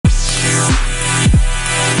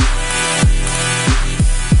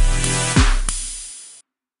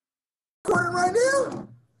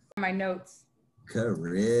my notes.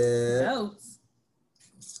 Correct. Notes.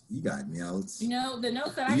 You got notes. You know, the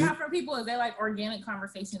notes that I got from people is they like organic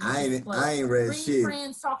conversations. I ain't read three shit.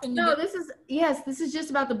 Friends talking. No, this is just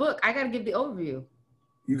about the book. I got to give the overview.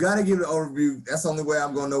 You got to give the overview. That's the only way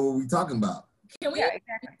I'm going to know what we're talking about. Can we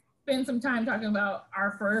spend some time talking about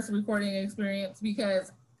our first recording experience?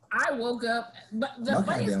 Because I woke up, but the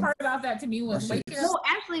funniest part about that to me was waking up. No,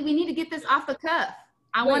 actually, we need to get this off the cuff.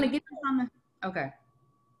 I want to get this on the. Okay.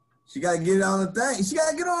 She gotta get it on the thing. She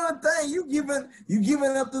gotta get on the thing. You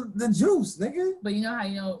giving up the juice, nigga. But you know how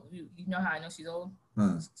you know how I know she's old?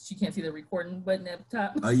 Huh. She can't see the recording button at the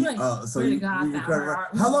top. So you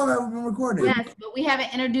how long have we been recording? Yes, but we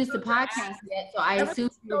haven't introduced the podcast yet, so I assume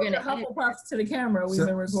you were gonna edit puffs to the camera. We've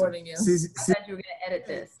been recording it. I thought you were gonna edit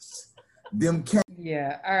this.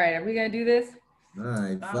 Yeah. All right. Are we gonna do this? All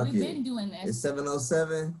right. Fuck we've been doing this. It's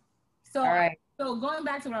 7:07. So all right. So going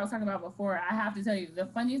back to what I was talking about before, I have to tell you the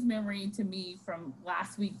funniest memory to me from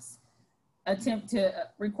last week's attempt to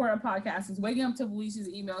record a podcast is waking up to Felicia's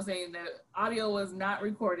email saying that audio was not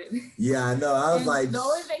recorded. Yeah, I know. I was like, the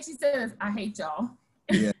only thing she said is, "I hate y'all."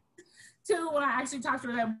 Yeah. Two, when I actually talked to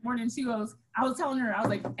her that morning, she goes, I was telling her, I was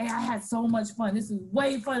like, "Hey, I had so much fun. This is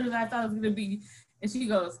way funner than I thought it was gonna be." And she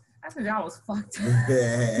goes, "That's because y'all was fucked." She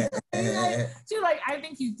was like, "I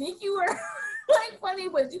think you were." Like funny,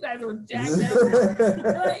 but you guys were jacked up.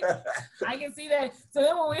 Like, I can see that. So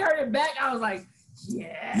then when we heard it back, I was like,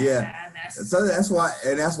 yeah. That's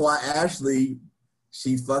why Ashley,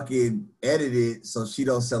 she fucking edited so she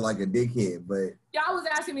don't sound like a dickhead. But y'all was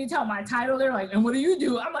asking me to tell my title. They're like, "And what do you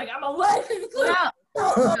do?" I'm like, "I'm a legend."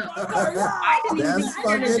 That's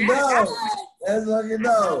fucking dope. That's fucking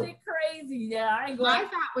dope. Crazy, yeah. I ain't going. My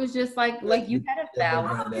thought was just like you had a foul.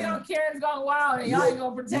 Karen's gone wild, and y'all ain't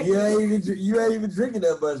gonna protect me. You ain't even drinking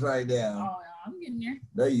that much right now. Oh, no, I'm getting there.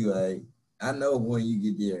 No, you ain't. I know when you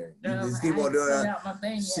get there. You just keep on doing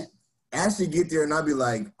that. Ashley get there, and I'll be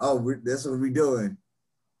like, "Oh, that's what we doing."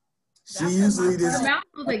 She usually just. Her mouth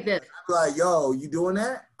goes like this. I'm like, "Yo, you doing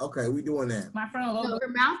that? Okay, we doing that." My friend, her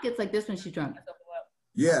mouth gets like this when she's drunk.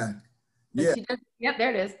 Yeah. Yeah. Yep, there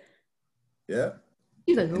it is. Yeah.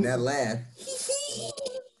 She's like, and that laugh.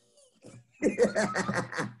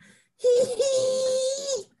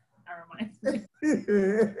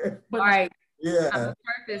 All right. Yeah. I'm gonna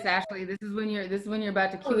start this, Ashley. This is when you're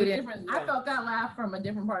about to cue it in. I felt that laugh from a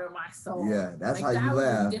different part of my soul. Yeah, that's like, how you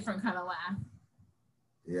laugh. That was a different kind of laugh.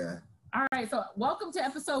 Yeah. All right, so welcome to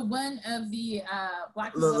episode 1 of the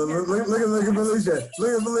Black. Look at Felicia.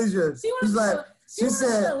 Look at Felicia. She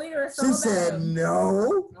said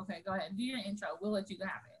no. Okay, go ahead. Do your intro. We'll let you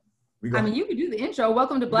have it. I mean, you can do the intro.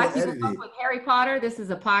 Welcome to Black People Fuck with Harry Potter. This is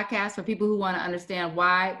a podcast for people who want to understand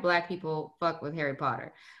why Black people fuck with Harry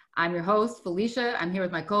Potter. I'm your host, Felicia. I'm here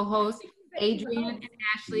with my co-hosts, Adrian and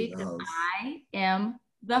Ashley, because I am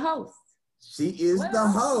the host. She is the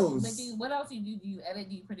host. What else do you do? Do you edit?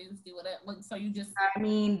 Do you produce? Do whatever? So you just. I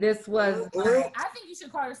mean, this was. I think you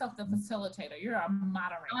should call yourself the facilitator. You're a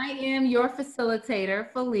moderator. I am your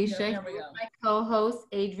facilitator, Felicia. Here with my co-host,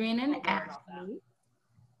 Adrian and Ashley.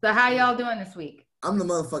 So how y'all doing this week? I'm the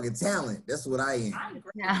motherfucking talent. That's what I am. I'm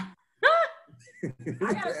great. Yeah.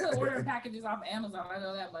 I gotta quit ordering packages off Amazon. I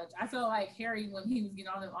know that much. I feel like Harry when he was getting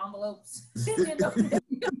all them envelopes. I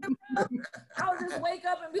would just wake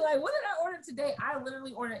up and be like, "What did I order today?" I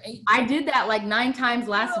literally ordered 8. I did that like 9 times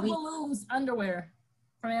last week. Balloons underwear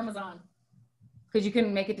from Amazon. Because you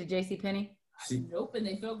couldn't make it to JCPenney? Nope, and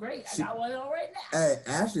they feel great. I got one on right now. Hey,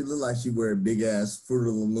 Ashley look like she wear big ass Fruit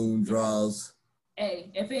of the Loom draws.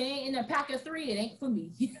 Hey, if it ain't in a pack of 3, it ain't for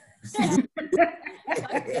me. I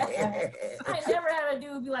never had a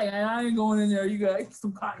dude be like, "I ain't going in there. You got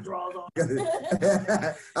some cotton drawers on."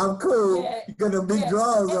 I'm cool. Yeah. You got the big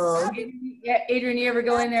drawers on. Yeah, Adrian, you ever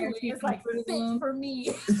go in there? It's like fit for me.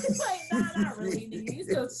 It's like, nah, not really.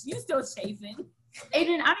 You still chafing.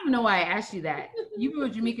 Adrian, I don't even know why I asked you that. You've been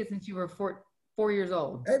with Jamaica since you were 4 years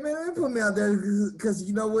old. Hey man, don't put me out there because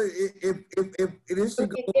you know what? If this shit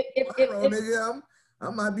go nigga, I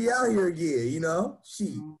might be out here again. You know,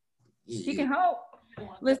 She can hope.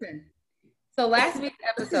 Listen, so last week's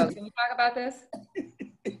episode, can we talk about this?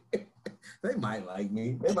 They might like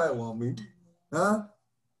me. They might want me. Huh?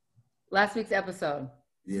 Last week's episode.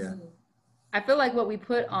 Yeah. I feel like what we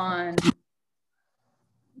put on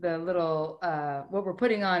the little, what we're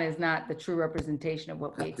putting on is not the true representation of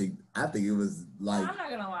what we I think it was like. I'm not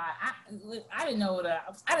gonna lie. I didn't know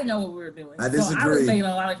what we were doing. I disagree. So I was making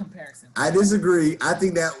a lot of comparisons. I disagree. I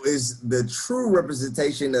think that is the true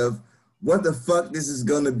representation of what the fuck this is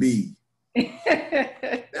gonna be.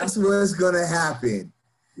 That's what's gonna happen.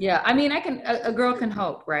 Yeah, I mean, a girl can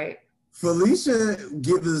hope, right? Felicia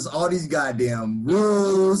gives us all these goddamn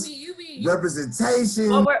rules, representation.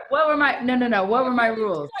 What were my What were my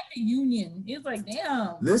rules? It's like the union. It's like,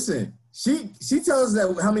 damn. Listen, she tells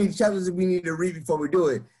us that how many chapters we need to read before we do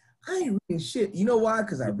it. I ain't reading shit. You know why?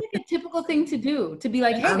 Because I read it's a typical thing to do, to be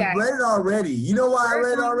like, hey, guys. I read it already. You know why I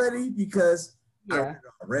read it already? Because I read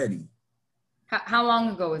it already. How long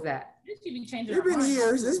ago was that? It's been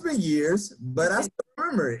years. It's been years, but I still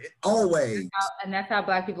remember it always. And that's how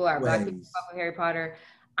Black people are. Always. Black people fuck with Harry Potter.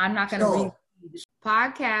 I'm not going to read the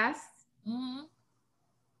podcast. Mm-hmm.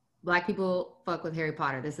 Black people fuck with Harry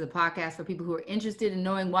Potter. This is a podcast for people who are interested in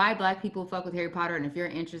knowing why Black people fuck with Harry Potter. And if you're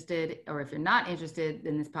interested, or if you're not interested,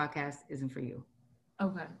 then this podcast isn't for you.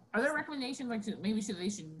 Okay. Are there recommendations like they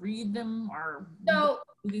should read them or so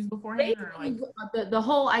these beforehand? Or like the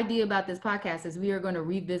whole idea about this podcast is we are going to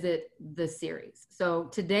revisit the series. So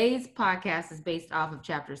today's podcast is based off of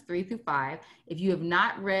chapters 3 through 5. If you have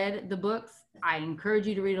not read the books, I encourage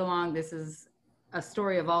you to read along. This is a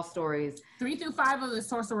story of all stories. 3 through 5 of the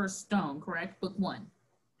Sorcerer's Stone, correct? Book 1.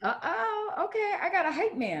 Okay. I got a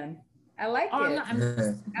hype man. I like it.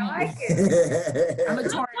 I like it. I'm a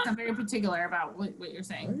Taurus. I'm very particular about what you're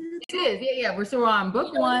saying. It is. Yeah. We're still on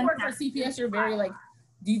book 1. For CPS, you're very like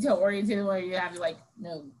detail oriented, where you have to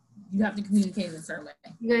you have to communicate in a certain way.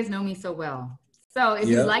 You guys know me so well. So if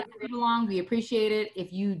you'd like to read along, we appreciate it.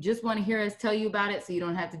 If you just want to hear us tell you about it so you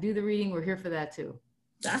don't have to do the reading, we're here for that too.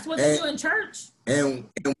 That's what they do in church. And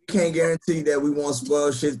we can't guarantee that we won't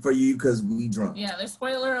spoil shit for you because we drunk. Yeah, there's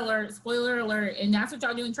spoiler alert. And that's what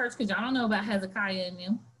y'all do in church because y'all don't know about Hezekiah and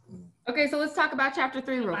them. Okay, so let's talk about chapter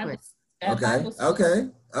 3 real quick. Okay.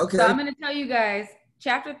 So I'm going to tell you guys,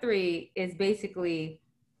 chapter 3 is basically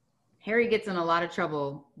Harry gets in a lot of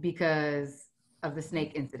trouble because of the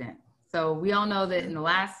snake incident. So we all know that in the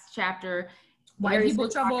last chapter, white people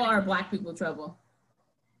trouble or Black people trouble?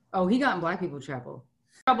 Oh, he got in Black people trouble.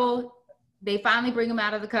 They finally bring him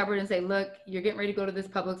out of the cupboard and say, look, you're getting ready to go to this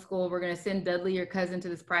public school. We're going to send Dudley, your cousin, to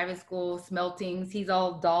this private school, Smeltings. He's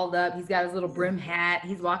all dolled up. He's got his little brim hat.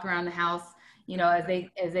 He's walking around the house,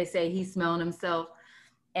 as they say, he's smelling himself.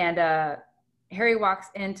 And Harry walks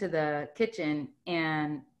into the kitchen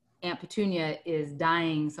and Aunt Petunia is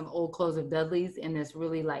dyeing some old clothes of Dudley's in this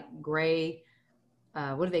really like gray,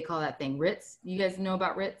 what do they call that thing? Ritz? You guys know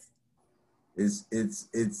about Ritz?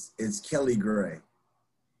 It's Kelly Gray.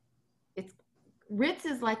 Ritz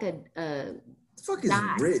is like a the fuck is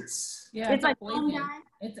dye. Ritz? Yeah, it's like poison.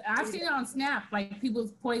 I've seen it on Snap, like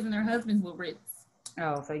people poison their husbands with Ritz.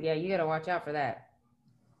 Oh, so yeah, you gotta watch out for that.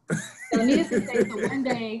 So needless to say, so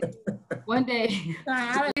one day,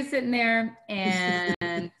 I was sitting there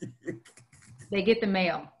and they get the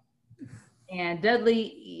mail. And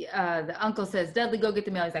Dudley, the uncle says, Dudley, go get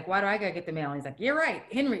the mail. He's like, why do I gotta get the mail? And he's like, you're right,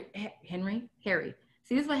 Harry.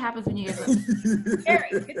 See, this is what happens when you get Harry,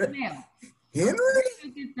 get the mail. Henry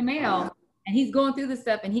gets the mail, and he's going through this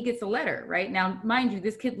stuff, and he gets a letter. Right now, mind you,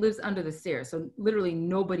 this kid lives under the stairs, so literally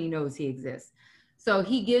nobody knows he exists. So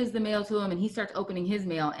he gives the mail to him, and he starts opening his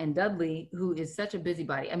mail. And Dudley, who is such a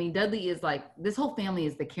busybody, I mean, Dudley is like, this whole family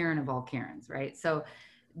is the Karen of all Karens, right? So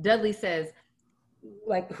Dudley says,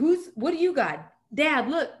 like, what do you got? Dad,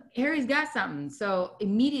 look, Harry's got something. So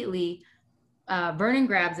immediately, Vernon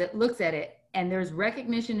grabs it, looks at it, and there's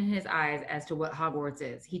recognition in his eyes as to what Hogwarts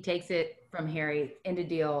is. He takes it from Harry, end of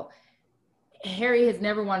deal. Harry has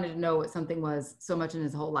never wanted to know what something was so much in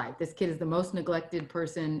his whole life. This kid is the most neglected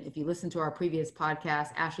person. If you listen to our previous podcast,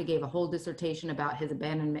 Ashley gave a whole dissertation about his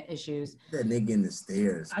abandonment issues. That nigga in the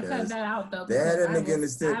stairs. I cut that out though. That nigga in the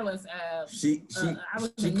stairs. I was she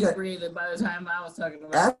cut by the time I was talking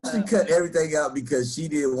about. Ashley cut everything out because she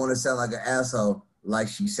didn't want to sound like an asshole, like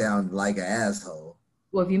she sounded like an asshole.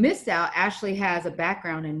 Well, if you missed out, Ashley has a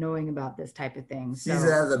background in knowing about this type of thing. So. She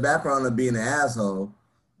has a background of being an asshole.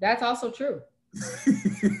 That's also true.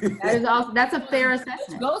 That's a fair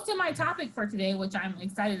assessment. Goes to my topic for today, which I'm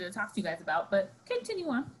excited to talk to you guys about, but continue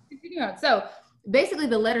on. So basically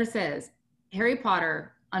the letter says, Harry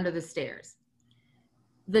Potter under the stairs.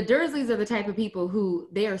 The Dursleys are the type of people who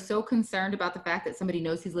they are so concerned about the fact that somebody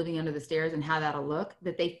knows he's living under the stairs and how that'll look,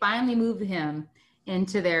 that they finally moved him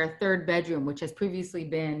into their third bedroom, which has previously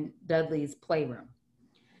been Dudley's playroom.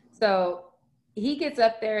 So he gets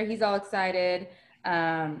up there, he's all excited.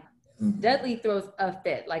 Dudley throws a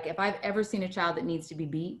fit. Like if I've ever seen a child that needs to be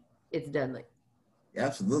beat, it's Dudley.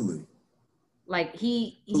 Absolutely. Like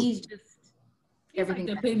he's just everything.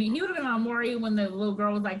 Like he would have been on Maury when the little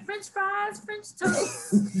girl was like, French fries, French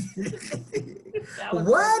toast.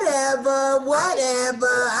 Whatever.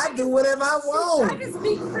 I do whatever I want. I can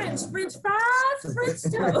speak French fries, French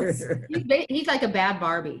toast. He's like a bad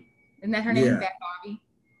Barbie. Isn't that her name? Yeah. Bad Barbie?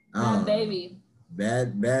 Bad baby.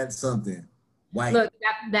 Bad something. White. Look,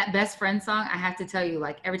 that best friend song, I have to tell you,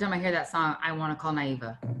 like every time I hear that song, I want to call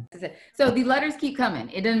Naiva. So the letters keep coming.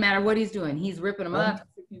 It doesn't matter what he's doing. He's ripping them up.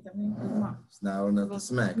 It's not enough to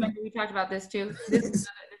smack. Remember we talked about this too? This is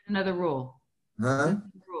another rule. Huh?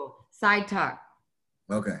 Rule. Side talk.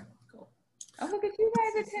 Okay. Cool. Oh, look at you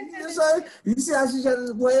guys attention. You see how she trying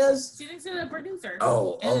to play us? She thinks she's a producer.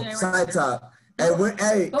 Oh, side talk. Hey, what's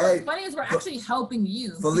funny is we're actually helping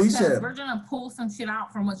you. Felicia. We're gonna pull some shit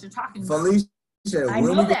out from what you're talking about. Felicia. I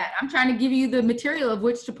know that. I'm trying to give you the material of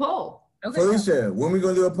which to pull. Okay. Felicia, when we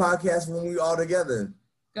gonna do a podcast when we all together?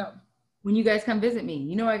 Go. When you guys come visit me.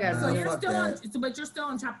 You know I got. So you're still on, but you're still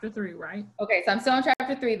on chapter 3, right? Okay, so I'm still on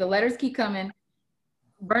chapter 3. The letters keep coming.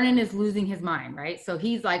 Vernon is losing his mind, right? So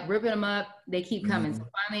he's like ripping them up. They keep coming. So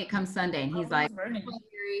finally it comes Sunday and he's like,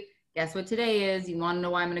 guess what today is? You want to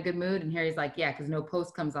know why I'm in a good mood? And Harry's like, yeah, because no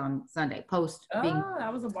post comes on Sunday. Post being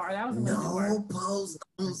that was a bar. That was a no post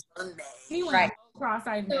on Sunday. He went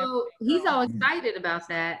cross-eyed. So he's all excited about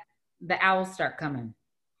that. The owls start coming.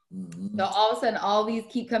 So all of a sudden, all these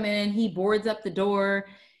keep coming in. He boards up the door.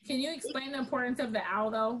 Can you explain the importance of the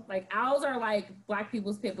owl, though? Like, owls are like Black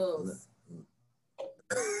people's pit bulls.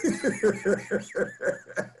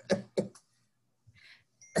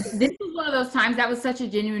 This is one of those times that was such a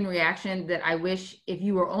genuine reaction that I wish if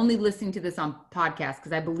you were only listening to this on podcast,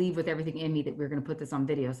 because I believe with everything in me that we're going to put this on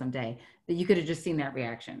video someday, that you could have just seen that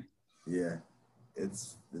reaction. Yeah,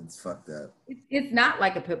 it's fucked up. It's not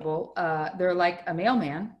like a pit bull. They're like a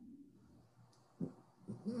mailman.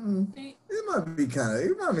 It might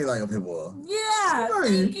be like a pit bull. Yeah,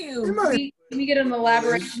 thank you. Can we get an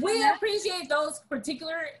elaboration? We appreciate those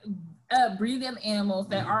particular breed of animals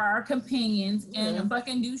that are our companions and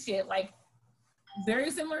fucking do shit like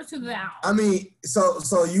very similar to the owl. I mean, so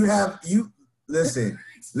listen.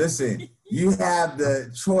 You have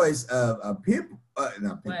the choice of a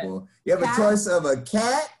not pit bull. You have a choice of a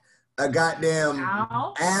cat, a goddamn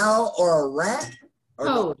owl, or a rat.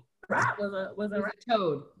 Toad. Rat was a rat.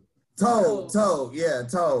 Toad. Toad. Yeah,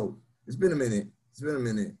 toad. It's been a minute.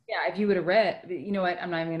 Yeah, if you would have read, you know what?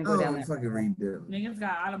 I'm not even gonna go down there. Fucking read them. Niggas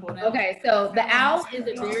got audible now. Okay, so the owl is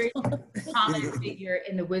a very common figure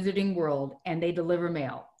in the wizarding world, and they deliver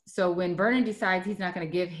mail. So when Vernon decides he's not gonna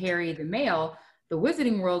give Harry the mail, the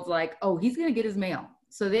wizarding world's like, oh, he's gonna get his mail.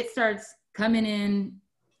 So it starts coming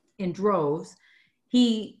in droves.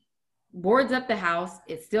 He boards up the house.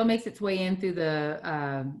 It still makes its way in through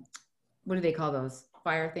the, what do they call those?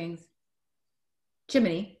 Fire things?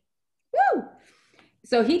 Chimney. Woo!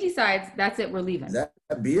 So he decides, that's it, we're leaving. Is that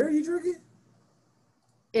a beer you drinking?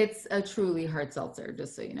 It's a truly hard seltzer,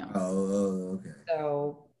 just so you know. Oh, okay.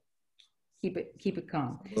 So keep it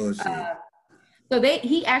calm. Bullshit. So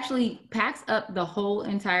he actually packs up the whole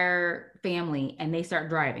entire family and they start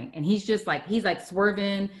driving. And he's like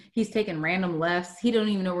swerving. He's taking random lefts. He don't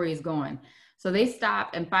even know where he's going. So they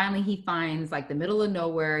stop and finally he finds like the middle of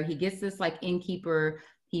nowhere. He gets this like innkeeper.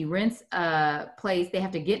 He rents a place. They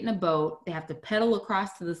have to get in a boat. They have to pedal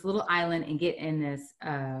across to this little island and get in this,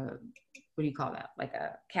 what do you call that? Like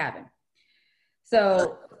a cabin.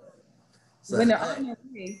 So when they're on their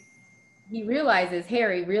way,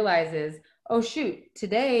 Harry realizes, oh shoot,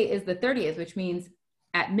 today is the 30th, which means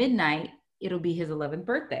at midnight, it'll be his 11th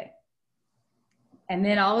birthday. And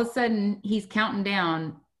then all of a sudden he's counting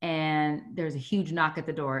down and there's a huge knock at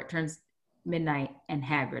the door. It turns midnight and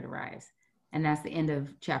Hagrid arrives. And that's the end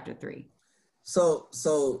of chapter 3. So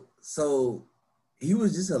he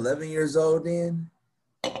was just 11 years old then?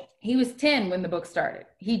 He was 10 when the book started.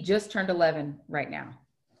 He just turned 11 right now.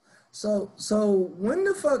 So when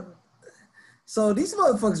the fuck? So these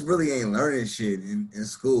motherfuckers really ain't learning shit in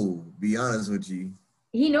school, be honest with you.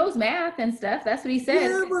 He knows math and stuff. That's what he said.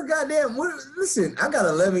 Yeah, but goddamn, listen, I got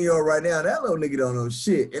an 11-year-old right now. That little nigga don't know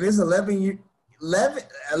shit. And it's 11 right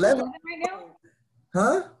now?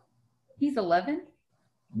 Huh? He's 11?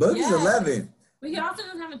 Book is 11. But he also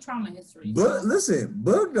doesn't have a trauma history. But listen,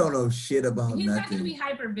 Book don't know shit about He's nothing. not going to be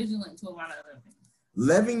hyper vigilant to a lot of other things.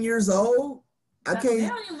 11 years old? I can't. They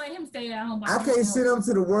don't even let him stay at home. I can't send him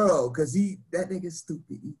to the world because that nigga's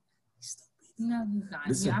stupid. He's stupid. No, he's not.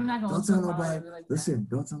 Listen, I'm not going to tell nobody. Listen,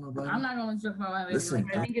 don't tell nobody. I'm not going to joke about my Listen,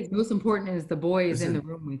 like I think it's most important is the boy is in the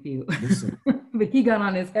room with you. Listen. But he got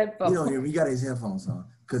on his headphones. You don't hear him. He got his headphones on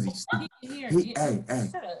because he's stupid. Hey,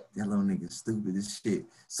 that little nigga's stupid as shit.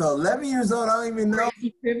 So 11 years old, I don't even know.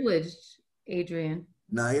 He's privileged, Adrian.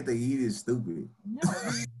 Nah, he think he is stupid. No.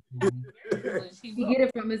 He get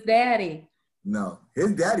it from his daddy. No,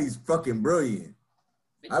 his daddy's fucking brilliant.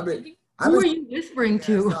 Who are you whispering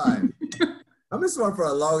to? I've been smart for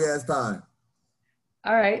a long ass time.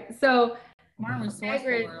 All right. So Mine and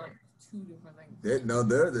resourceful are like two different things.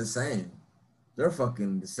 They're the same. They're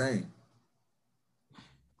fucking the same.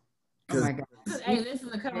 Oh my God. Hey, this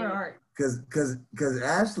is the cover art. Cause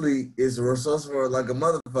Ashley is resourceful like a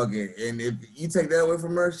motherfucker, and if you take that away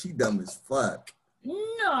from her, she dumb as fuck.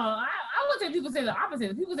 No, I would say people say the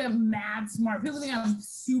opposite. People say I'm mad smart. People think I'm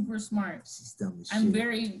super smart. She's dumb as shit. I'm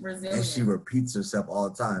very resilient. And she repeats herself all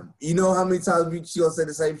the time. You know how many times she gonna say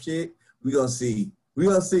the same shit? We gonna see. We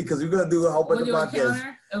gonna see because we're gonna do a whole bunch of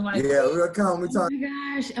podcasts. Like, yeah, we're gonna count. Oh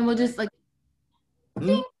my gosh, and we'll just like.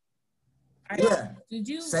 Yeah. Did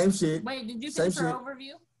you same shit? Wait, did you finish our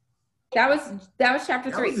overview? That was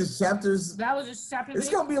chapter 3. That was just chapters. That was just chapter 3. It's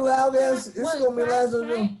gonna be loud as. It's gonna be loud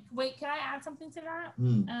as. Wait, can I add something to that?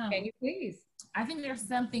 Can you please? I think there's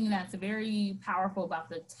something that's very powerful about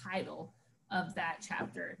the title of that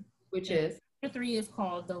chapter, which is chapter 3 is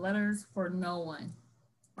called "The Letters for No One,"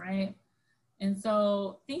 right? And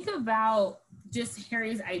so think about just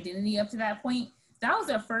Harry's identity up to that point. That was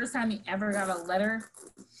the first time he ever got a letter.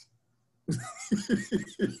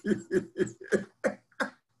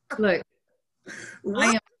 Look, I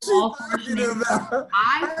am all fortunate.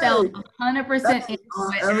 I felt 100%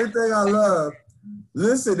 into everything I love.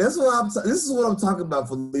 Listen, this is what I'm talking about,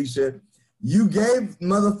 Felicia. You gave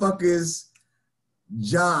motherfuckers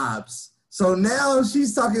jobs. So now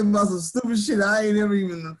she's talking about some stupid shit I ain't ever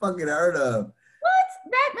even fucking heard of. What?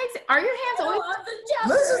 That makes it. Are your hands always?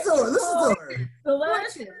 Listen to her. The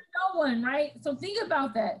letters for no one, right? So think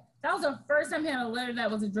about that. That was the first time he had a letter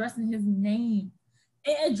that was addressing his name.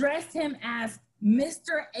 It addressed him as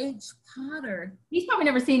Mr. H. Potter. He's probably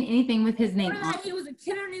never seen anything with his name on. He was a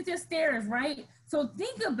kid underneath the stairs, right? So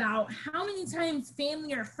think about how many times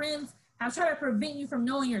family or friends have tried to prevent you from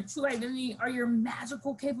knowing your true identity or your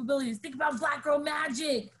magical capabilities. Think about Black Girl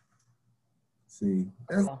Magic. See,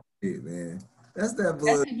 that's it, man. That's that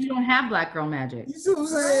blood. That's if you don't have Black Girl Magic. You see what I'm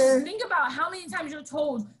saying? Think about how many times you're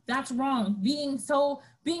told that's wrong. Being so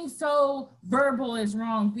verbal is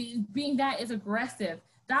wrong. Being that is aggressive.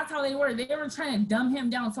 That's how they were. They were trying to dumb him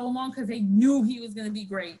down so long because they knew he was going to be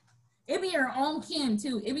great. It'd be your own kin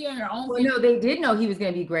too. It'd be your own. Well, no, they did know he was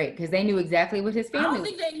going to be great because they knew exactly what his family. I don't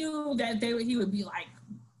think they knew that he would be like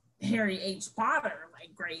Harry H. Potter,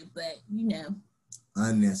 like great, but you know.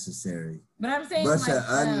 Unnecessary. But I'm saying bunch of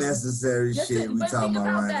unnecessary shit we talking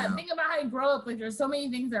about right now. Think about how you grow up. Like there's so many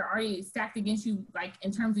things that are already stacked against you, like in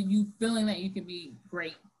terms of you feeling that you could be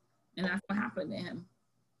great, and that's what happened to him.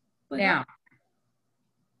 But yeah.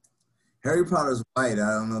 Harry Potter's white.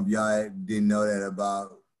 I don't know if y'all didn't know that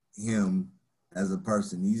about him as a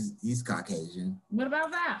person. He's Caucasian. What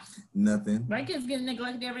about that? Nothing. My kids getting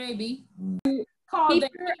neglected every day, B.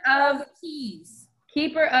 Keeper of the Keys.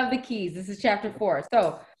 Keeper of the Keys. This is chapter 4.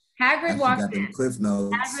 So Hagrid walks in. Cliff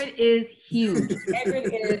notes. Hagrid is huge.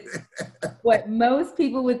 Hagrid is what most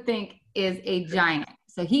people would think is a giant.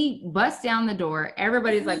 So he busts down the door.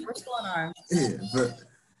 Everybody's like, "What's going on?" Yeah, but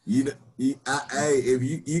if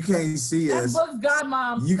you can't see us, that's God,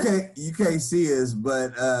 Mom. You can't see us,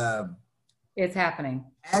 but it's happening.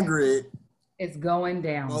 Hagrid. It's going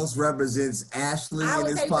down. Most represents Ashley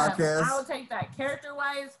in this podcast. I would take that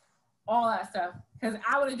character-wise, all that stuff. Because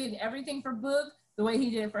I would have did everything for Boog the way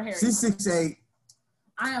he did it for Harry. She's 6'8".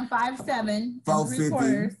 I am 5'7".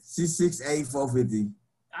 450. She's 6'8", 450.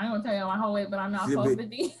 I ain't gonna tell you my whole weight, but I'm not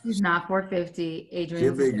 450. She's not 450.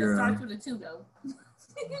 Adrian. Big girl. Starts with a 2 though.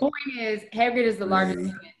 Point is, Hagrid is the largest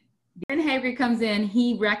human. Then Hagrid comes in.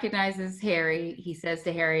 He recognizes Harry. He says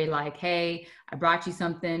to Harry, like, "Hey, I brought you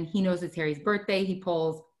something." He knows it's Harry's birthday. He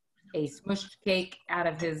pulls a smushed cake out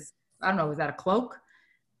of his, I don't know, was that a cloak?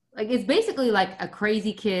 Like, it's basically like a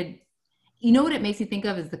crazy kid. You know what it makes me think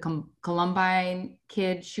of is the Columbine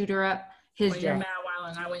kid shooter up. His you're mad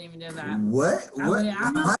wild, and I wouldn't even do that. What? No.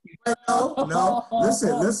 Listen.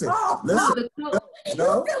 No.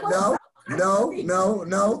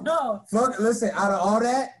 Fuck. Listen. Out of all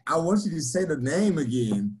that, I want you to say the name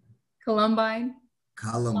again. Columbine.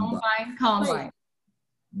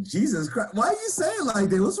 Jesus Christ! Why are you saying like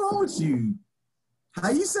that? What's wrong with you? How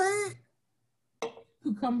you say it?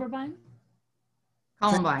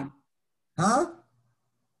 Columbine. Huh?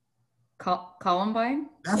 Columbine?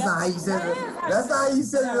 That's not how you said it. That's not how you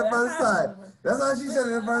said it the first time. That's how she said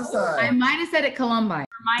it the first time. I might have said it Columbine.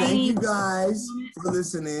 Thank you guys for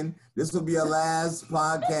listening. This will be our last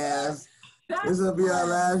podcast. This will be our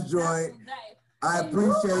last joint. I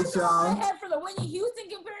appreciate y'all. For the Whitney Houston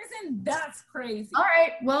comparison, that's crazy. All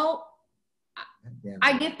right, well,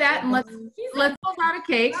 I get that, and let's pull out a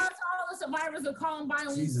cake. That's all the survivors of Columbine.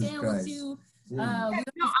 We stand with you.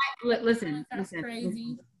 Listen. That's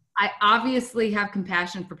crazy. I obviously have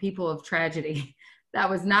compassion for people of tragedy, That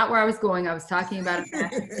was not where I was going. I was talking about a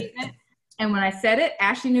fashion statement. And when I said it,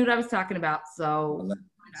 Ashley knew what I was talking about. So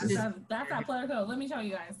that's not political. Let me show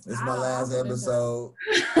you guys. This is my last episode.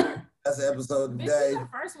 That's the episode today. The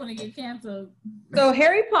first one to get canceled. So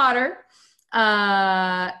Harry Potter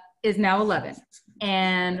is now 11.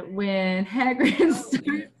 And when Hagrid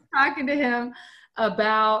starts talking to him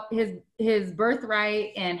about his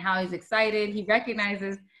birthright and how he's excited, he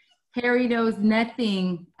recognizes Harry knows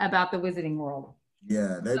nothing about the wizarding world.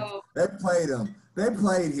 Yeah, they played him. They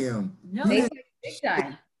played him. No, they played big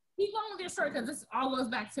time. Keep going with your story because this all goes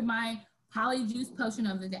back to my polyjuice potion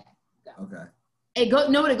of the day. Go. Okay.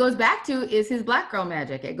 What it goes back to is his black girl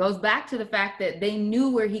magic. It goes back to the fact that they knew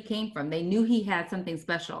where he came from. They knew he had something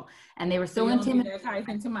special, and they were so intimidated. That ties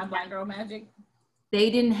into my black girl magic.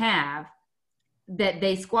 They didn't have that.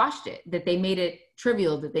 They squashed it. That they made it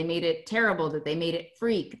trivial. That they made it terrible. That they made it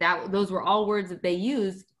freak. Those were all words that they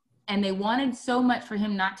used, and they wanted so much for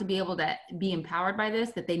him not to be able to be empowered by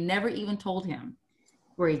this that they never even told him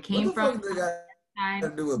where he came from. What the fuck they got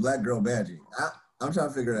to do with black girl magic? I'm trying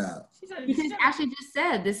to figure it out. Because Ashley just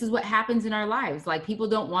said, this is what happens in our lives. Like, people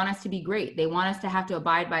don't want us to be great. They want us to have to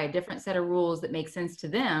abide by a different set of rules that make sense to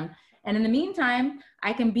them. And in the meantime,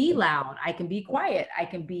 I can be loud. I can be quiet. I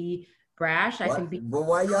can be brash. But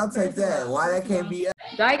why y'all take that? Why that can't be?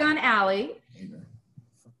 Diagon Alley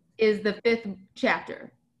is the 5th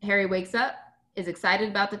chapter. Harry wakes up, is excited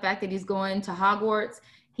about the fact that he's going to Hogwarts.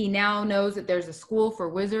 He now knows that there's a school for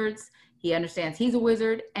wizards. He understands he's a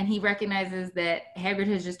wizard, and he recognizes that Hagrid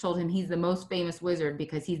has just told him he's the most famous wizard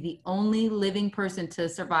because he's the only living person to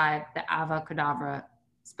survive the Avada Kedavra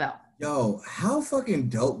spell. Yo, how fucking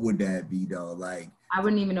dope would that be, though? Like, I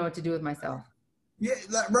wouldn't even know what to do with myself. Yeah,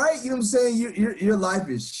 like, right? You know what I'm saying? Your life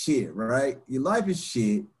is shit, right? Your life is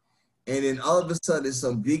shit, and then all of a sudden,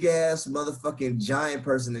 some big ass motherfucking giant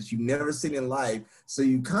person that you've never seen in life. So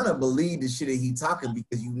you kind of believe the shit that he talking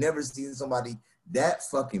because you've never seen somebody that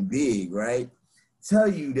fucking big, right?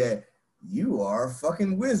 Tell you that you are a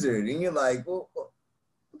fucking wizard, and you're like, well, what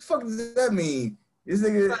the fuck does that mean? This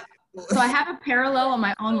nigga. So I have a parallel in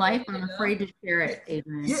my own life, but I'm afraid to share it,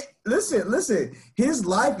 Adrian. Yeah, listen. His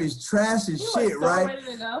life is trash as shit, right?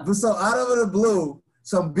 But so out of the blue,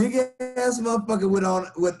 some big ass motherfucker went on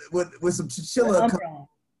with some chinchilla,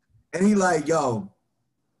 and he like, yo,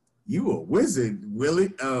 you a wizard,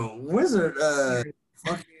 Willie? Wizard,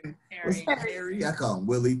 fucking. Harry. I call him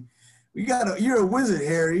Willie. You're a wizard,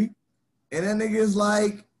 Harry. And that nigga's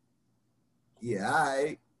like, yeah, all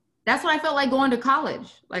right. That's what I felt like going to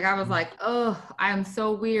college. Like, I was like, oh, I'm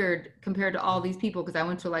so weird compared to all these people because I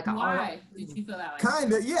went to like a. Why did you feel that way?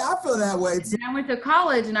 Kinda, yeah, I feel that way too. And I went to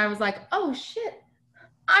college and I was like, oh shit,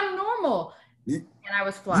 I'm normal. And I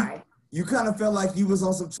was fly. You kind of felt like you was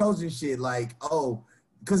on some Trojan shit, like, oh,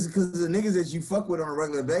 because the niggas that you fuck with on a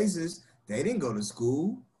regular basis, they didn't go to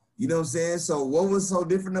school. You know what I'm saying? So what was so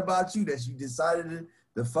different about you that you decided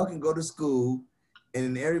to fucking go to school,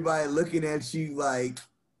 and then everybody looking at you like?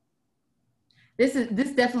 This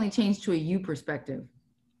definitely changed to a you perspective.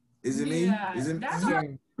 Is it me? Is it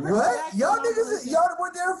me? What? Y'all niggas, y'all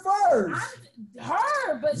went there first.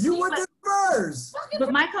 You went there first.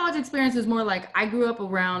 But my college experience was more like I grew up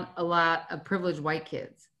around a lot of privileged white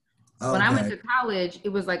kids. Okay. When I went to college, it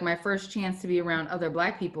was like my first chance to be around other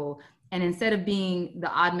black people. And instead of being the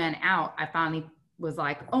odd man out, I finally was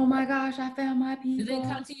like, oh my gosh, I found my people. Did they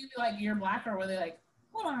come to you like, you're black, or were they like,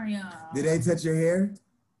 what are you? Did they touch your hair?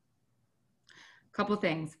 Couple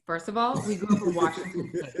things. First of all, we grew up in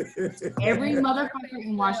Washington. Every motherfucker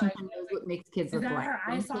in Washington knows what makes kids look like.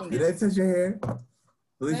 Did they touch your hair?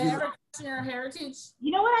 Did they ever touch your heritage?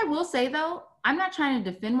 You know what I will say though? I'm not trying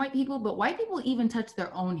to defend white people, but white people even touch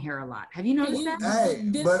their own hair a lot. Have you noticed that? Hey,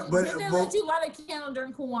 did they let you light a candle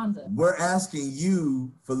during Kwanzaa? We're asking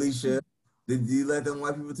you, Felicia, did you let them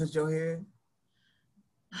white people touch your hair?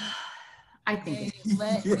 I think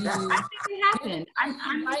it happened.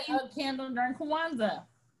 I light a candle during Kwanzaa.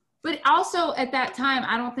 But also at that time,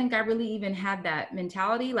 I don't think I really even had that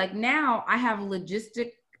mentality. Like now I have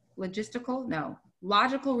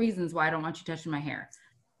logical reasons why I don't want you touching my hair.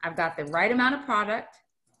 I've got the right amount of product.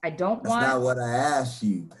 I don't want. That's not what I asked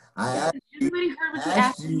you. I asked you. Everybody heard what you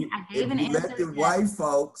asked me. I gave an answer. Let the white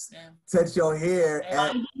folks touch your hair.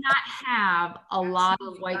 I did not have a lot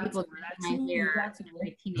of white people touching my hair in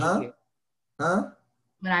my teenage years.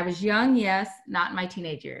 When I was young, yes, not in my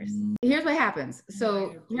teenage years. Here's what happens.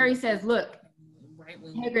 So Harry says, look,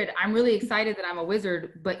 Hagrid, I'm really excited that I'm a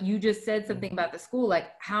wizard, but you just said something about the school.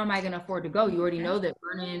 Like, how am I going to afford to go? You already know that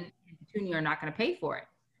Vernon and Petunia are not going to pay for it.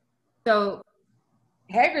 So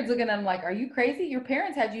Hagrid's looking at him like, are you crazy? Your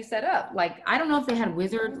parents had you set up. Like, I don't know if they had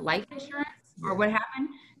wizard life insurance, or what happened.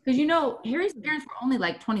 Because you know, Harry's parents were only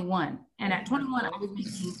like 21. And at 21, I was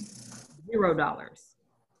making $0.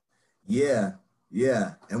 Yeah.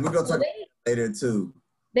 Yeah. And we're going to talk later too.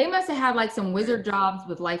 They must have had like some wizard jobs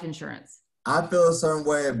with life insurance. I feel a certain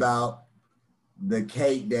way about the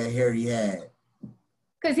cake that Harry had.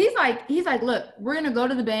 Because he's like, look, we're going to go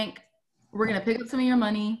to the bank. We're going to pick up some of your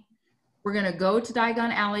money. We're going to go to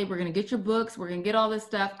Diagon Alley. We're going to get your books. We're going to get all this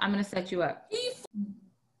stuff. I'm going to set you up.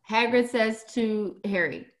 Hagrid says to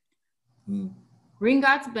Harry,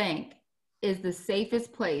 Gringotts Bank is the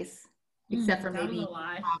safest place, except for maybe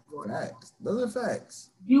Hogwarts. Facts. Those are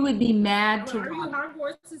facts. You would be mad to rob.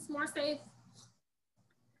 Hogwarts is more safe.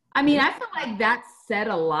 I mean, I feel like that's said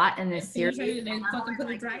a lot in this series. They fucking put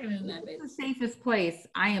a dragon in that bitch. It's the safest place.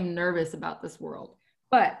 I am nervous about this world.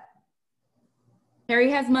 But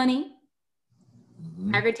Harry has money.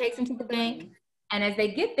 Hagrid takes him to the bank. And as they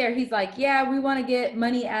get there, he's like, yeah, we want to get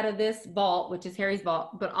money out of this vault, which is Harry's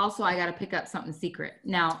vault, but also I got to pick up something secret.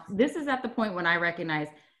 Now, this is at the point when I recognize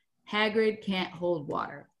Hagrid can't hold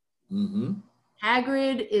water.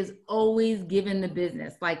 Hagrid is always given the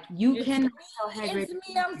business. Like, you can tell Hagrid. It's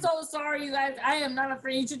me. I'm so sorry, you guys. I am not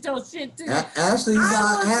afraid to tell shit to you. Ashley,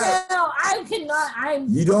 I cannot.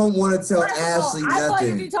 You don't want to tell Ashley nothing. I thought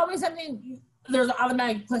if you told me something, there's an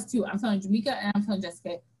automatic +2. I'm telling Jamaica and I'm telling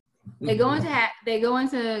Jessica. They go into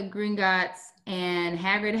Gringotts, and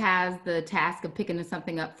Hagrid has the task of picking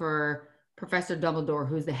something up for Professor Dumbledore,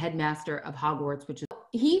 who's the headmaster of Hogwarts, which is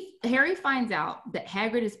Harry finds out that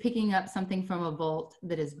Hagrid is picking up something from a vault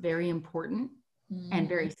that is very important and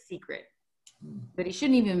very secret, that he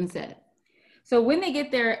shouldn't even have said. So when they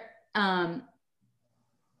get there, Hagrid's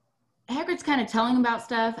kind of telling him about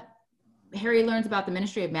stuff. Harry learns about the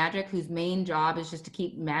Ministry of Magic, whose main job is just to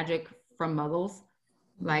keep magic from muggles.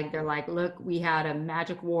 Like, they're like, look, we had a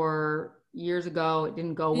magic war years ago. It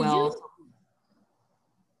didn't go well.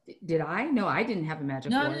 Did I? No, I didn't have a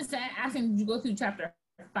magic war. No, I'm just asking, did you go through chapter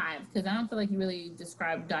 5? Because I don't feel like you really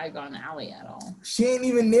described Diagon Alley at all. She ain't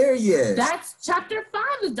even there yet. That's chapter 5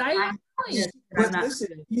 is Diagon Alley. But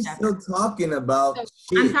listen, he's still talking about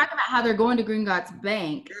shit. I'm talking about how they're going to Gringotts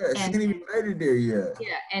Bank. Yeah, she ain't even made it there yet.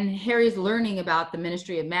 Yeah, and Harry's learning about the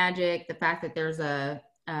Ministry of Magic, the fact that there's a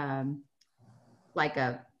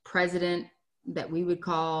president that we would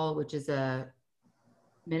call, which is a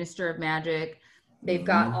minister of magic. They've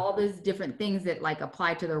got all these different things that like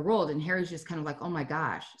apply to their world. And Harry's just kind of like, oh my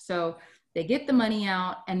gosh. So they get the money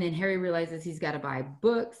out, and then Harry realizes he's got to buy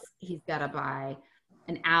books. He's got to buy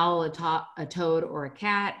an owl, a toad, or a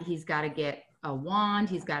cat. He's got to get a wand.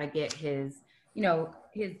 He's got to get his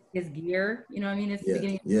gear. You know what I mean? It's the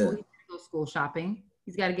beginning of school. He's got to go school shopping.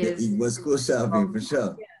 He's got to get his. He was school shopping for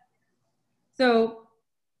sure. Yeah. So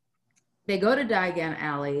they go to Diagon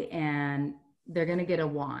Alley, and they're going to get a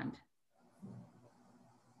wand.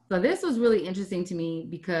 So this was really interesting to me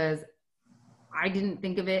because I didn't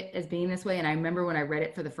think of it as being this way. And I remember when I read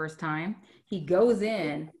it for the first time, he goes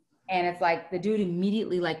in and it's like the dude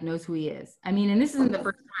immediately like knows who he is. I mean, and this isn't the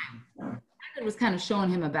first time. Hagrid was kind of showing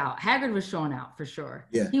him about. Hagrid was showing out for sure.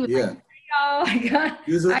 Yeah. He was like, oh my God.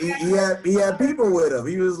 He had people with him.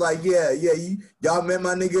 He was like, yeah, y'all met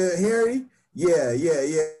my nigga Harry? Yeah,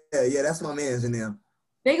 that's my man's in there.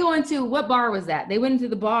 They go into, what bar was that? They went into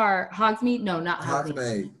the bar, Hogsmeade? No, not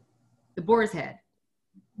Hogsmeade. The Boar's Head.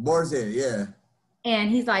 Boar's Head, yeah. And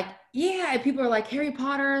he's like, yeah, and people are like, Harry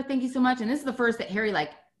Potter, thank you so much. And this is the first that Harry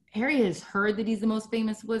has heard that he's the most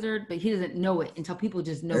famous wizard, but he doesn't know it until people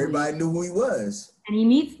just know. Everybody knew who he was. And he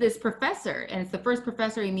meets this professor, and it's the first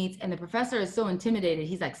professor he meets, and the professor is so intimidated,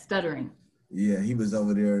 he's like stuttering. Yeah, he was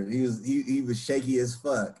over there. He was shaky as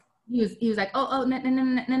fuck. He was like, oh,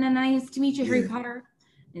 nice to meet you, Harry Potter.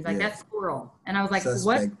 He's like, that's Squirrel. And I was like,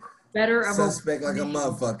 what better of suspect like a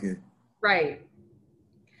motherfucker. Right.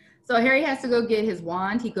 So Harry has to go get his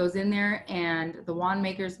wand. He goes in there, and the wand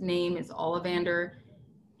maker's name is Ollivander.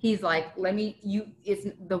 He's like,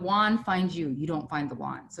 the wand finds you. You don't find the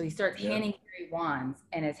wand. So he starts handing Harry wands.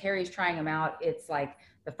 And as Harry's trying them out, it's like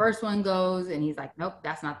the first one goes and he's like, nope,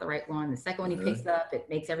 that's not the right one. The second one he picks up, it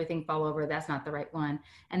makes everything fall over. That's not the right one.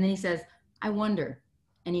 And then he says, I wonder.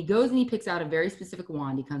 And he goes and he picks out a very specific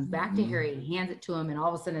wand. He comes back to Harry, he hands it to him, and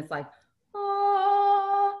all of a sudden it's like,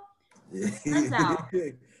 oh. Turns out.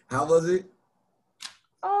 How was it?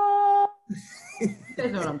 Oh. You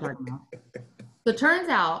guys know what I'm talking about. So it turns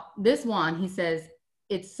out this wand, he says,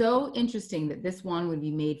 it's so interesting that this wand would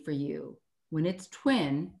be made for you. When it's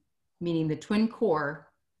twin, meaning the twin core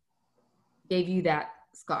gave you that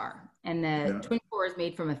scar. And the twin core is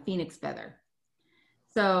made from a phoenix feather.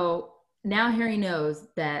 So now Harry knows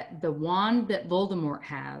that the wand that Voldemort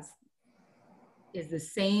has is the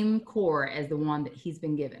same core as the one that he's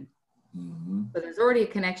been given. Mm-hmm. But there's already a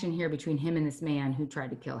connection here between him and this man who tried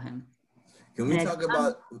to kill him. Can we talk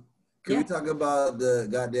about the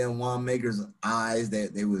goddamn wand maker's eyes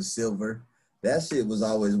that they was silver? That shit was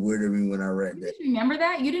always weird to me when I read that. You remember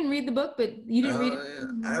that? You didn't read the book, but you didn't read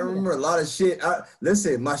it. I remember a lot of shit.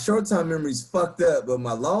 Listen, my short-term memory's fucked up, but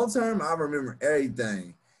my long-term, I remember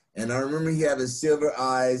everything. And I remember he having silver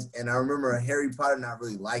eyes, and I remember Harry Potter not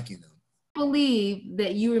really liking him. I believe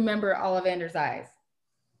that you remember Ollivander's eyes.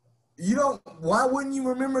 You don't, why wouldn't you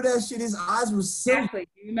remember that shit? His eyes were silver. Actually,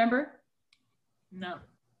 do you remember? No.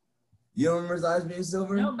 You don't remember his eyes being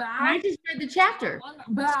silver? No, but I just read the chapter.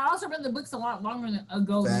 But I also read the books a lot longer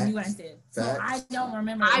ago than you guys did. So I don't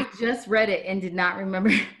remember. I just read it and did not remember.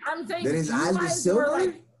 I'm saying that his eyes were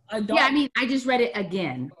silver? Like yeah, I mean, I just read it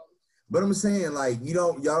again. But I'm saying, like,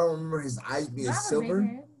 y'all don't remember his eyes being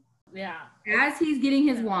silver? Yeah. As he's getting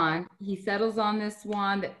his wand, he settles on this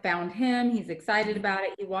wand that found him. He's excited about it.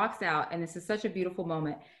 He walks out, and this is such a beautiful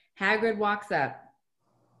moment. Hagrid walks up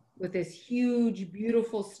with this huge,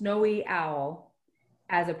 beautiful, snowy owl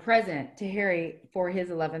as a present to Harry for his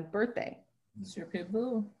 11th birthday. It's your pit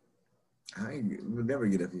bull. I would never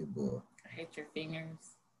get up here, boy. I hate your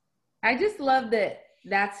fingers. I just love that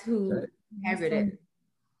that's who Hagrid is.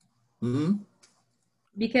 Mm-hmm.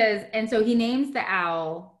 Because, and so he names the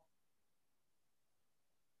owl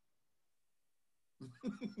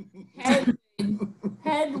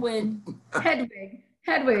Hedwig.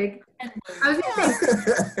 Hedwig. I was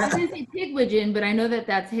gonna say Pigwidgeon, but I know that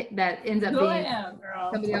that ends up being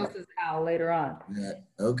somebody else's owl later on. Yeah.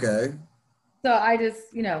 Okay. So I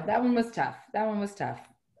just, that one was tough.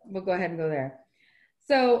 We'll go ahead and go there.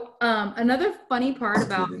 So another funny part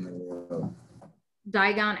about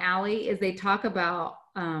Diagon Alley is they talk about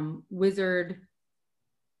wizard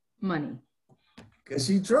money. Cause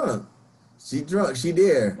she drunk. She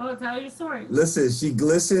there. Oh, tell your story. Listen, she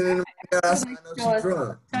glistened in the eyes. I know she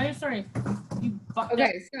drunk. Tell your story.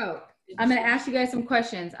 Okay, so I'm going to ask you guys some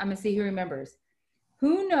questions. I'm going to see who remembers.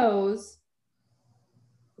 Who knows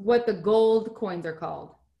what the gold coins are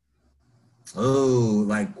called? Oh,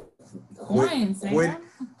 like coins.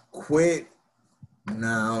 Quit. No,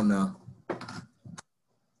 I don't know.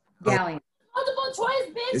 Galleons. Multiple choice,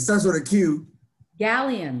 bitch. It starts with a Q.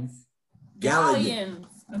 Galleons. Galleons.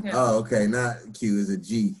 Okay. Oh, okay. Not Q, is a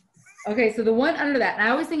G. Okay, so the one under that, and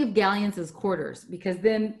I always think of galleons as quarters because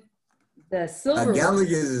then the silver. A galleon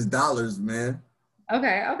is dollars, man.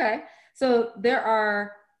 Okay. So there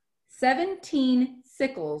are 17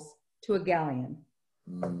 sickles to a galleon.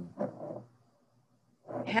 Mm.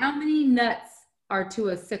 How many nuts are to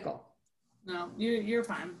a sickle? No, you're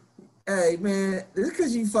fine. Hey, man, this is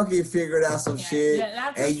because you fucking figured out some shit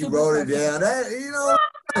and you wrote it down. That,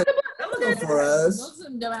 for us.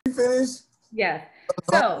 You finished? Yes.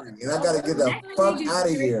 So, and I gotta get the fuck out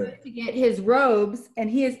of here. To get his robes, and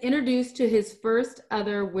he is introduced to his first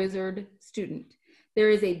other wizard student. There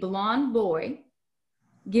is a blonde boy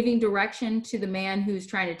giving direction to the man who's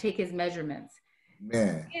trying to take his measurements.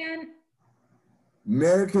 Man. And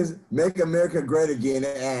Make America Great Again,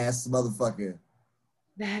 ass motherfucker.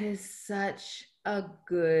 That is such a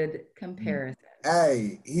good comparison.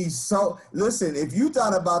 Hey, listen, if you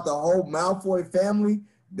thought about the whole Malfoy family,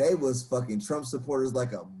 they was fucking Trump supporters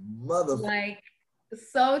like a motherfucker. Like,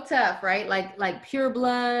 so tough, right? Like pure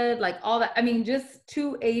blood, like all that. I mean, just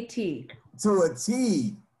to a T. To a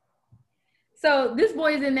T. So this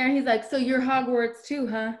boy is in there. He's like, so you're Hogwarts too,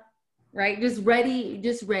 huh? Right? Just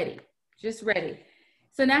ready.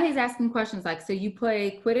 So now he's asking questions like, so you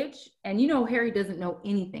play Quidditch? And Harry doesn't know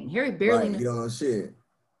anything. Harry barely knows. You don't know shit.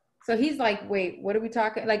 So he's like, wait, what are we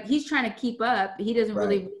talking? Like, he's trying to keep up. He doesn't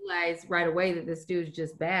really realize right away that this dude's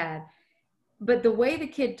just bad. But the way the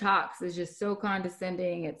kid talks is just so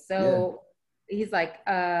condescending. It's so, he's like,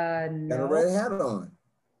 no. Got a red hat on.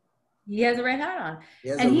 He has a red hat on. He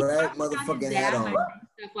has a red motherfucking hat on.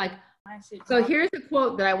 Stuff like, so here's a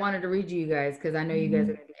quote that I wanted to read to you guys because I know you guys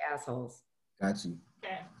are going to be assholes. Got you.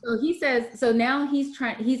 So he says, so now he's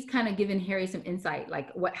kind of giving Harry some insight,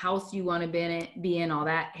 like what house you want to be in, all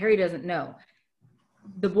that. Harry doesn't know.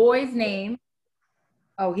 The boy's name,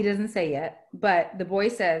 he doesn't say yet, but the boy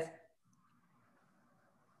says,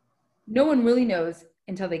 no one really knows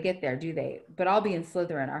until they get there, do they? But I'll be in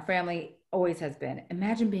Slytherin. Our family always has been.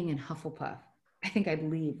 Imagine being in Hufflepuff. I think I'd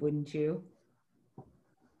leave, wouldn't you?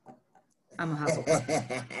 I'm a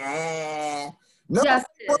Hufflepuff. No,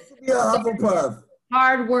 Justice. Be a Hufflepuff.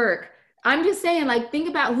 Hard work. I'm just saying, like, think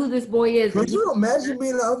about who this boy is. Could you imagine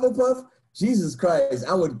being a Hufflepuff? Jesus Christ,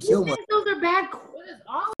 I would kill myself. Those are bad.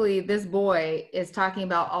 This boy is talking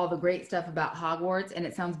about all the great stuff about Hogwarts, and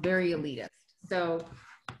it sounds very elitist. So,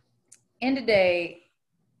 end of day,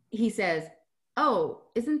 he says, "Oh,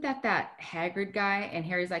 isn't that Hagrid guy?" And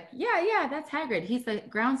Harry's like, "Yeah, that's Hagrid. He's the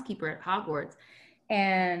groundskeeper at Hogwarts."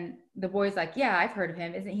 And the boy's like, "Yeah, I've heard of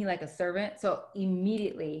him. Isn't he like a servant?" So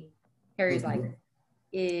immediately, Harry's like,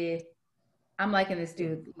 "I'm liking this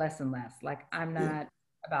dude less and less. Like, I'm not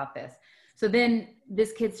about this." So then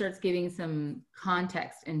this kid starts giving some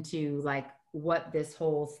context into like what this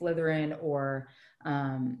whole Slytherin or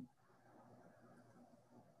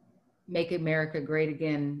Make America Great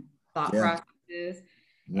Again thought process is.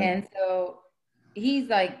 And so he's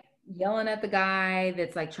like yelling at the guy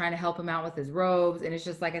that's like trying to help him out with his robes. And it's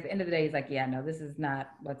just like, at the end of the day, he's like, yeah, no, this is not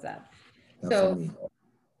what's up. So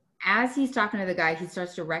as he's talking to the guy, he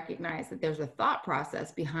starts to recognize that there's a thought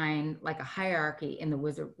process behind like a hierarchy in the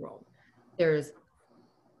wizard world. There's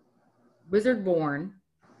wizard born,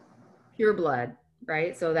 pure blood,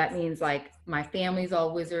 right? So that means like my family's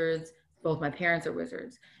all wizards, both my parents are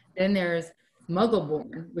wizards. Then there's muggle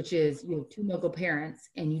born, which is you have two muggle parents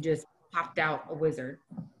and you just popped out a wizard.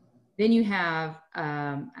 Then you have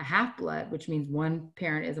a half-blood, which means one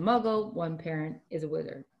parent is a muggle, one parent is a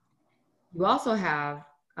wizard. You also have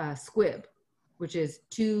a squib, which is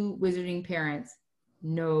two wizarding parents,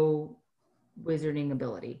 no wizarding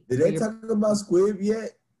ability. Did they talk about squib yet?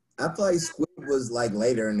 I feel like squib was like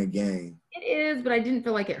later in the game. It is, but I didn't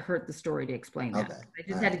feel like it hurt the story to explain that. Okay. I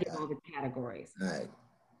just had to give all the categories. All right.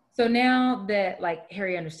 So now that like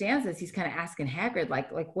Harry understands this, he's kind of asking Hagrid,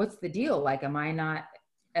 like what's the deal? Like, am I not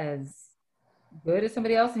as good as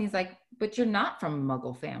somebody else? And he's like, but you're not from a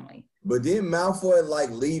muggle family. But didn't Malfoy like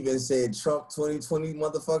leave and said Trump 2020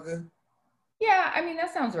 motherfucker? Yeah, I mean,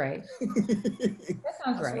 that sounds right. That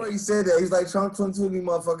sounds right. That's why he said that. He's like Trump 2020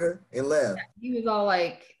 motherfucker and left. Yeah, he was all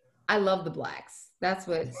like, I love the blacks. That's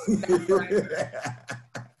what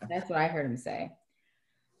I heard him say.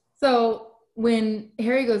 So when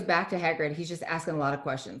Harry goes back to Hagrid, he's just asking a lot of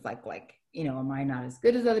questions like, you know, am I not as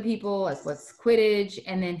good as other people? Like, what's Quidditch?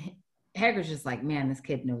 And then Hagrid's just like, man, this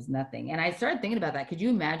kid knows nothing. And I started thinking about that. Could you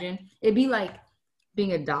imagine? It'd be like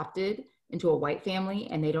being adopted into a white family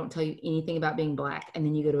and they don't tell you anything about being black. And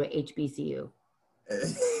then you go to a HBCU.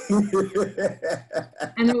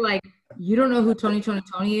 And they're like, you don't know who Tony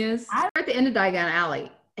is? We're at the end of Diagon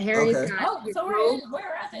Alley. Harry's got his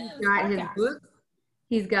book.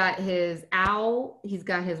 He's got his owl, he's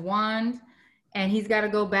got his wand, and he's got to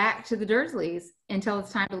go back to the Dursleys until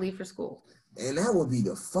it's time to leave for school. And that would be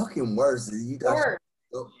the fucking worst. You dope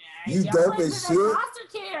as shit.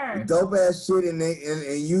 Dope ass shit, and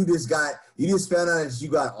you just found out that you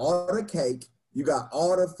got all the cake, you got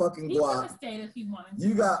all the fucking guap.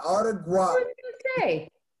 You got all the guap. What are you gonna say?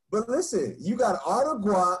 But listen, you got all the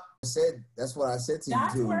guap. That's what I said to you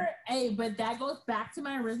too. But that goes back to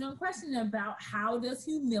my original question about how does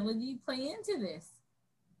humility play into this?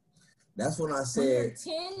 That's when I said, when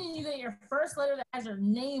you're 10 and you get your first letter that has your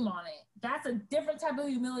name on it. That's a different type of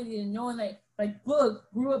humility than knowing that, like, Book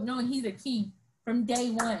grew up knowing he's a key from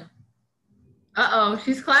day one.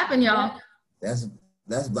 She's clapping, y'all. That's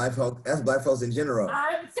black folks. That's black folks in general.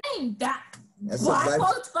 I'm saying that that's black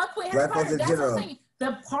folks fuck with Harry Potter. That's what I'm saying.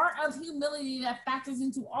 The part of humility that factors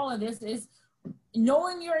into all of this is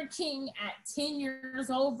knowing you're a king at 10 years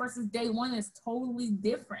old versus day one is totally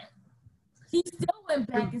different. He still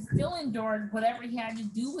went back and still endured whatever he had to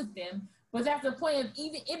do with them. But that's the point of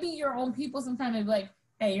even it be your own people sometimes they're like,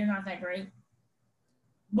 hey, you're not that great.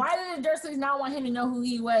 Why did the Dursleys not want him to know who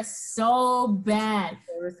he was so bad?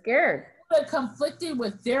 They were scared. It would have conflicted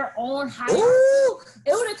with their own hierarchy.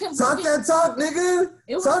 It would have conflicted. Talk that talk, nigga.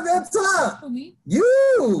 Talk that talk. Me?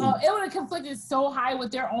 You. It would have conflicted so high with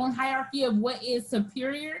their own hierarchy of what is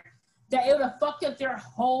superior that it would have fucked up their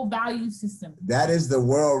whole value system. That is the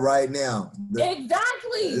world right now.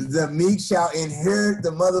 Exactly. The meek shall inherit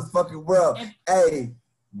the motherfucking world. Hey,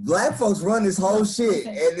 black folks run this whole shit.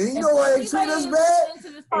 And then you know why they treat us bad?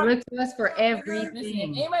 They look to us for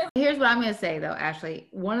everything. Here's what I'm going to say, though, Ashley.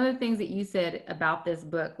 One of the things that you said about this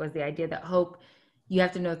book was the idea that hope, you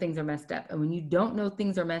have to know things are messed up. And when you don't know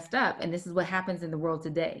things are messed up, and this is what happens in the world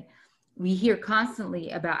today, we hear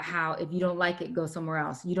constantly about how if you don't like it, go somewhere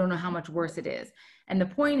else. You don't know how much worse it is. And the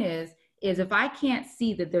point is if I can't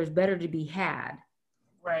see that there's better to be had,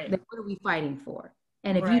 right, then what are we fighting for?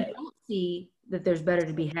 And if you don't see that there's better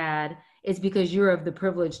to be had, it's because you're of the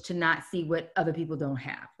privilege to not see what other people don't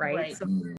have, right? So